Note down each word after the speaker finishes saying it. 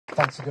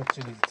Thanks for the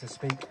opportunity to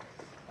speak.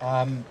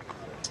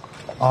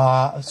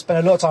 I've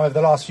spent a lot of time over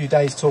the last few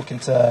days talking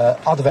to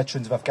other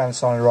veterans of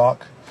Afghanistan and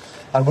Iraq,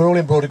 and we're all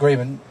in broad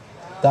agreement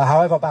that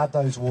however bad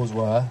those wars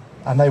were,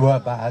 and they were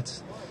bad,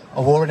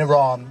 a war in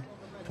Iran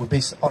would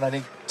be on an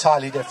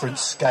entirely different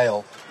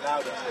scale.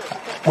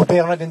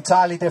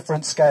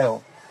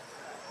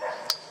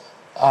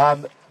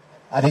 And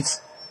it's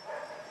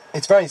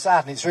very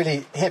sad, and it's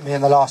really hit me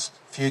in the last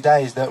few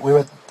days that we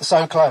were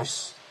so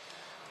close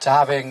to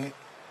having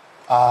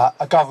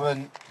a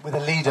government with a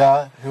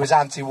leader who was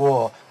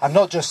anti-war, and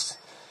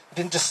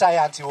didn't just say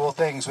anti-war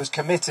things, was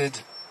committed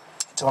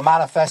to a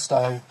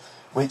manifesto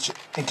which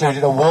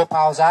included a War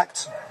Powers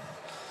Act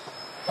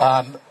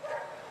and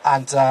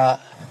the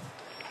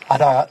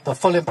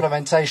full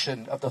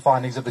implementation of the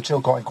findings of the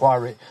Chilcot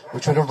Inquiry,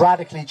 which would have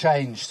radically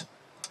changed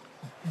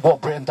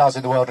what Britain does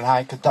in the world and how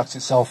it conducts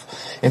itself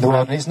in the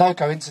world. And it's no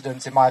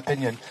coincidence, in my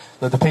opinion,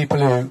 that the people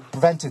who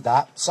prevented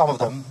that, some of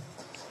them,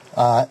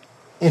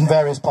 in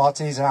various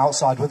parties and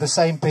outside, were the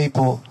same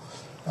people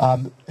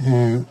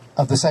who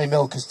of the same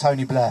ilk as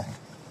Tony Blair,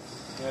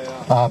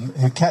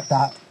 who kept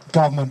that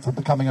government from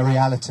becoming a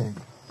reality.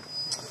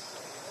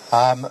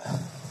 And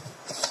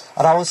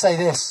I will say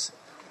this,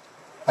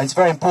 and it's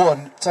very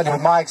important, certainly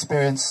with my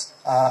experience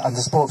and the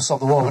support for Stop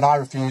the War, when I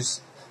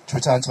refused to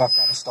return to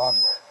Afghanistan,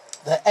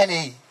 that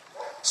any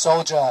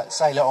soldier,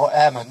 sailor or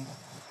airman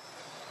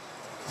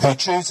who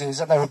chooses,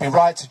 and they would be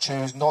right to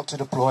choose, not to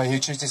deploy, who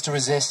chooses to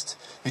resist,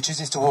 who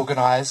chooses to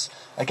organise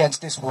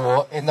against this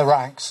war in the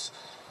ranks,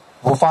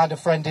 will find a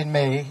friend in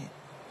me,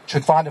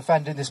 should find a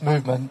friend in this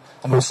movement,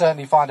 and will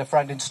certainly find a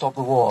friend in Stop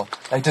the War.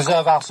 They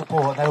deserve our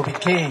support, and they will be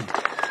key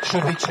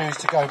should we choose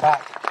to go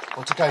back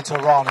or to go to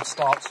Iran and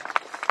start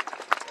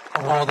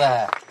a war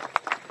there.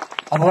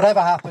 And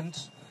whatever happened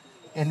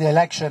in the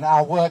election,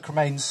 our work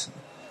remains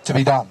to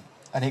be done,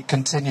 and it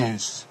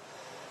continues.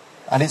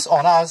 And it's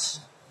on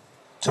us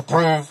to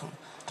prove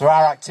through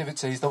our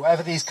activities that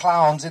whatever these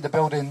clowns in the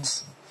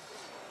buildings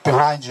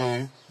behind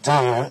you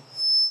do,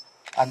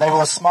 and they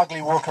will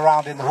smugly walk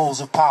around in the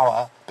halls of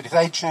power, but if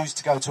they choose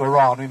to go to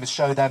Iran, we must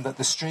show them that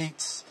the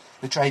streets,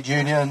 the trade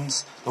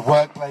unions, the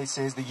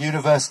workplaces, the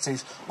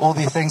universities, all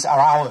these things are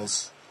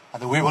ours,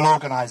 and that we will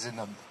organise in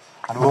them,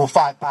 and we will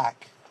fight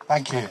back.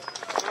 Thank you.